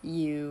like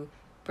you,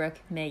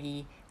 Brooke,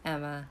 Maggie,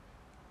 Emma,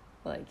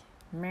 like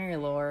Mary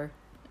Laure,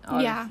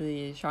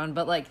 obviously Sean,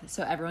 but like,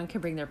 so everyone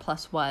can bring their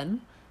plus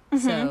one.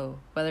 Mm-hmm. So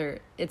whether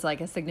it's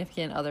like a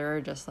significant other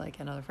or just like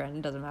another friend,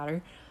 it doesn't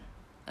matter.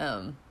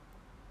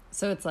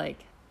 So it's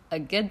like a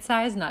good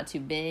size, not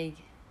too big,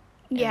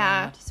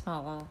 not too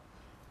small,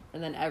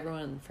 and then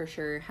everyone for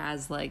sure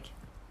has like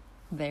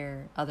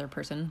their other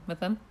person with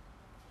them.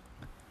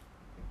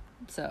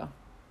 So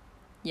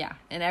yeah,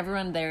 and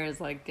everyone there is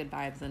like good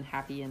vibes and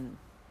happy and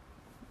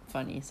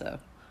funny. So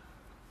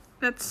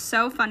that's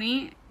so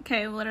funny.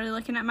 Okay, literally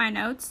looking at my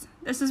notes,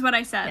 this is what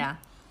I said. Yeah.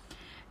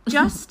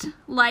 Just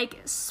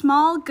like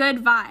small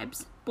good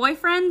vibes,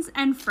 boyfriends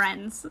and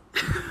friends.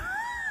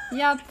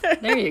 Yep,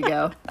 there you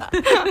go.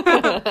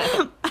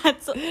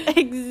 That's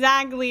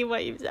exactly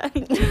what you said.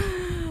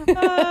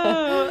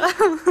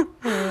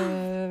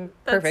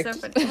 Perfect.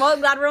 That's so funny. Well,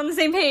 glad we're on the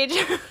same page.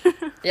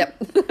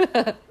 Yep.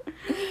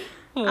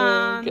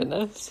 Oh,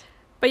 goodness.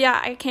 But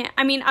yeah, I can't.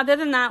 I mean, other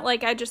than that,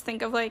 like, I just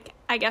think of, like,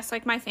 I guess,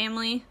 like, my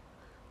family.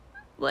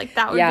 Like,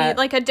 that would be,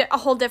 like, a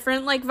whole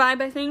different, like,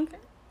 vibe, I think.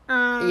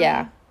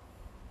 Yeah.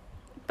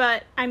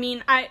 But, I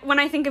mean, when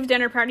I think of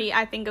dinner party,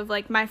 I think of,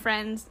 like, my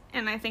friends,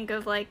 and I think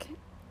of, like,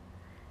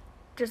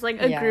 just,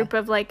 like, a group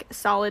of, like,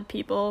 solid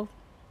people.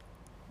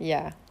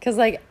 Yeah. Because,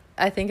 like,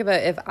 I think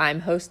about if I'm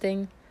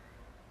hosting,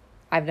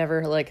 I've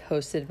never, like,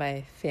 hosted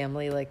my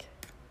family, like,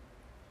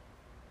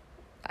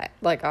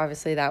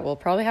 obviously that will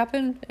probably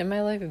happen in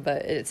my life,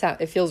 but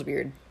it feels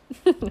weird.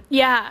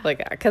 Yeah.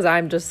 Like, because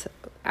I'm just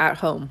at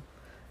home,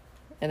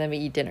 and then we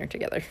eat dinner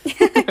together,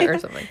 or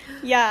something.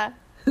 Yeah.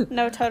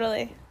 No,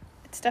 totally.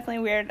 It's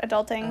definitely weird,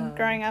 adulting,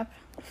 growing up.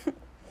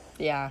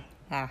 Yeah.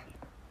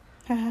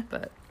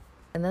 But,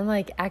 and then,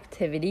 like,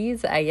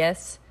 activities, I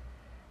guess,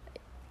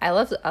 I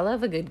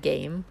love a good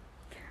game.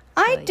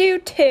 I do,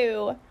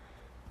 too.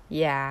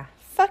 Yeah.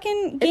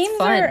 Fucking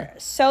games are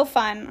so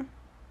fun.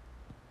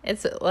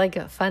 It's,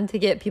 like, fun to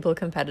get people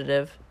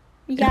competitive.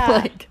 Yeah.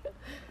 Like,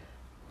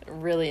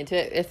 really into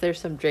it. If there's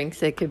some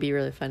drinks, it could be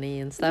really funny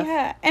and stuff.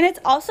 Yeah. And it's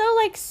also,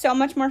 like, so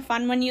much more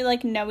fun when you,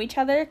 like, know each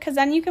other. Because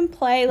then you can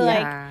play,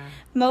 like,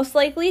 most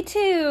likely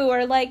to.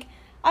 Or, like,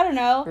 I don't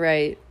know.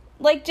 Right.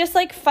 Like, just,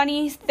 like,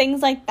 funny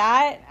things like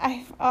that.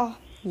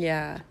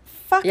 Yeah.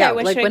 Fuck, I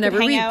wish like, I whenever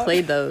could hang we out.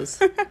 played those.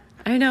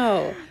 I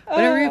know.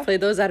 Whenever we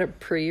played those at a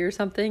pre or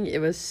something, it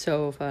was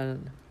so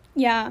fun.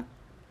 Yeah.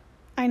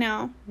 I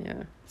know.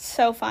 Yeah.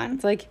 So fun.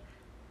 It's like,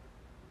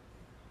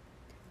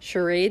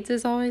 charades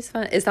is always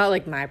fun. It's not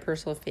like my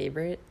personal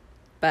favorite,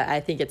 but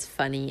I think it's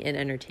funny and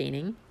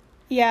entertaining.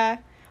 Yeah.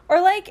 Or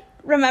like,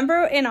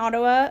 remember in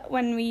Ottawa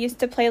when we used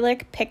to play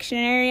like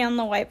Pictionary on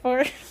the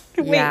whiteboard?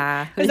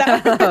 Yeah. Wait,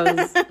 that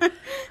was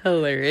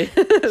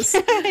hilarious.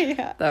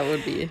 Yeah. That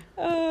would be.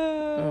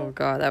 Oh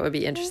god, that would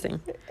be interesting.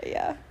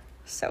 Yeah.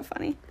 So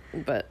funny.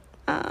 But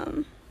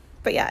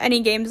yeah, any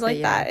games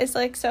like that is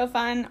like so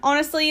fun.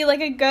 Honestly,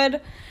 like a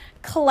good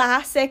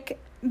classic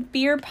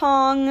beer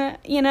pong,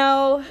 you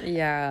know?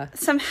 Yeah.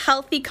 Some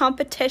healthy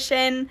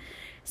competition.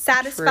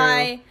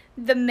 Satisfy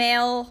the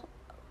male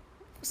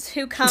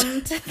who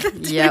come to the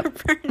dinner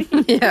party.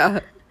 Yeah.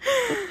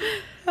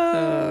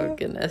 Oh,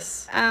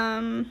 goodness.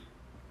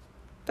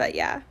 But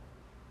yeah.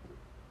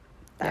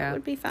 That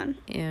would be fun.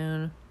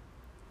 And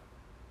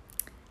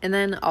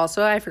then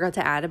also I forgot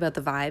to add about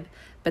the vibe,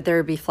 but there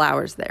would be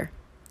flowers there.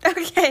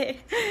 Okay.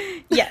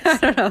 Yes. I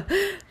don't know.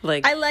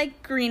 Like, I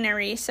like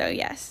greenery, so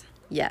yes.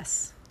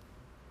 Yes.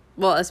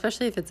 Well,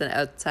 especially if it's an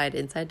outside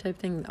inside type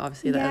thing.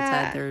 Obviously the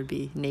outside there would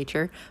be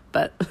nature,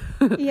 but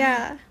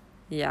yeah.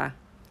 Yeah.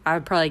 I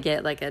would probably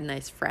get like a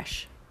nice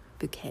fresh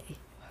bouquet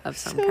of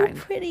some kind.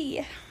 So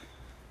pretty.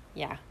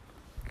 Yeah.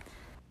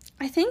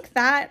 I think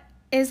that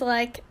is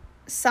like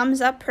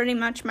sums up pretty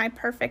much my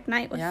perfect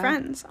night with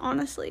friends,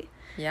 honestly.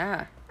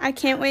 Yeah. I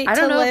can't wait to live.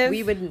 I don't know if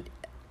we would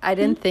I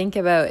didn't think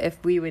about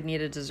if we would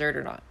need a dessert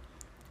or not.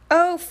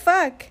 Oh,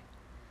 fuck.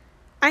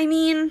 I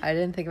mean, I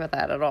didn't think about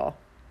that at all.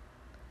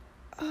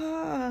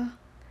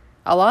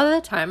 A lot of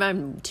the time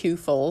I'm too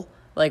full,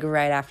 like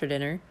right after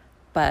dinner.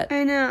 But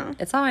I know.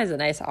 It's always a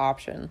nice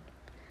option.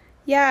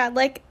 Yeah,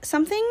 like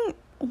something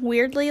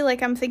weirdly,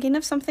 like I'm thinking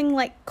of something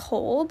like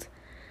cold.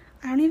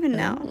 I don't even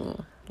know.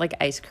 Ooh, like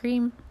ice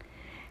cream?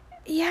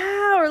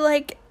 Yeah, or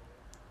like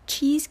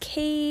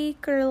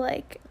cheesecake or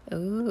like...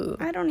 Ooh.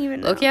 I don't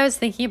even know. Okay, I was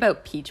thinking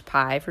about peach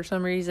pie for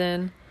some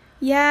reason.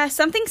 Yeah,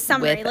 something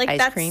summery. With like ice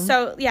that's cream?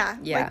 so... Yeah,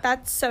 like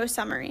that's so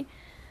summery.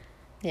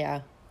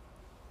 Yeah.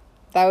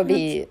 That would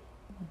be...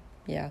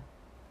 Yeah.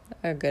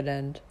 A good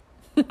end.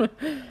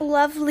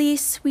 Lovely,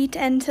 sweet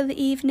end to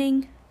the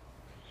evening.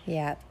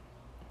 Yeah.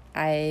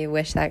 I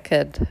wish that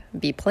could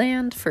be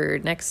planned for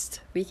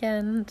next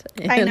weekend.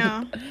 I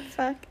know.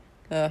 Fuck.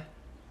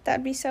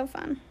 That'd be so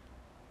fun.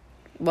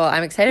 Well,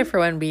 I'm excited for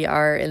when we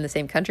are in the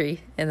same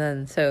country, and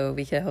then so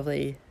we could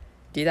hopefully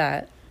do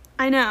that.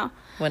 I know.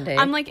 One day.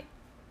 I'm like,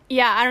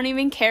 yeah, I don't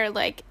even care,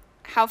 like,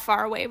 how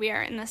far away we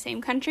are in the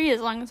same country,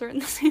 as long as we're in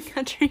the same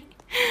country.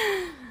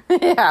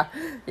 Yeah.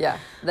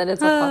 Then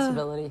it's a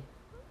possibility.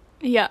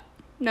 Yeah.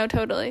 No,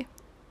 totally.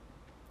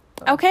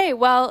 Okay,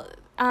 well,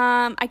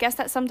 I guess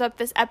that sums up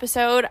this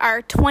episode,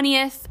 our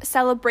 20th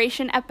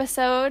celebration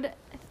episode.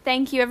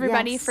 Thank you,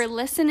 everybody, for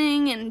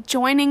listening and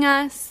joining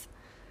us.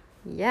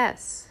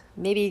 Yes.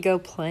 Maybe go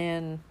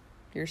plan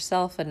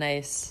yourself a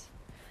nice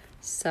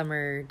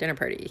summer dinner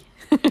party.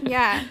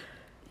 Yeah.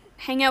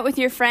 Hang out with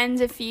your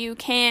friends if you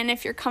can,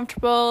 if you're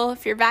comfortable,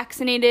 if you're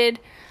vaccinated.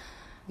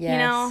 Yes. You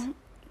know,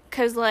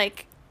 because,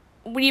 like,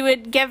 we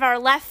would give our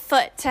left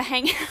foot to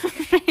hang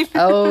out right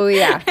now. Oh,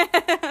 yeah.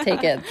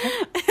 Take it.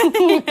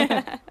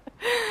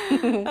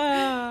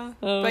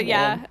 But,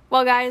 yeah. Man.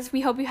 Well, guys,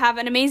 we hope you have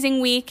an amazing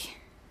week.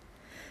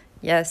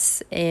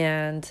 Yes,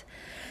 and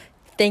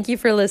thank you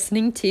for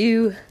listening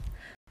to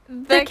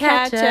The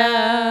Catch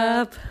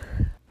Up.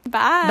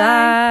 Bye.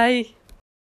 Bye.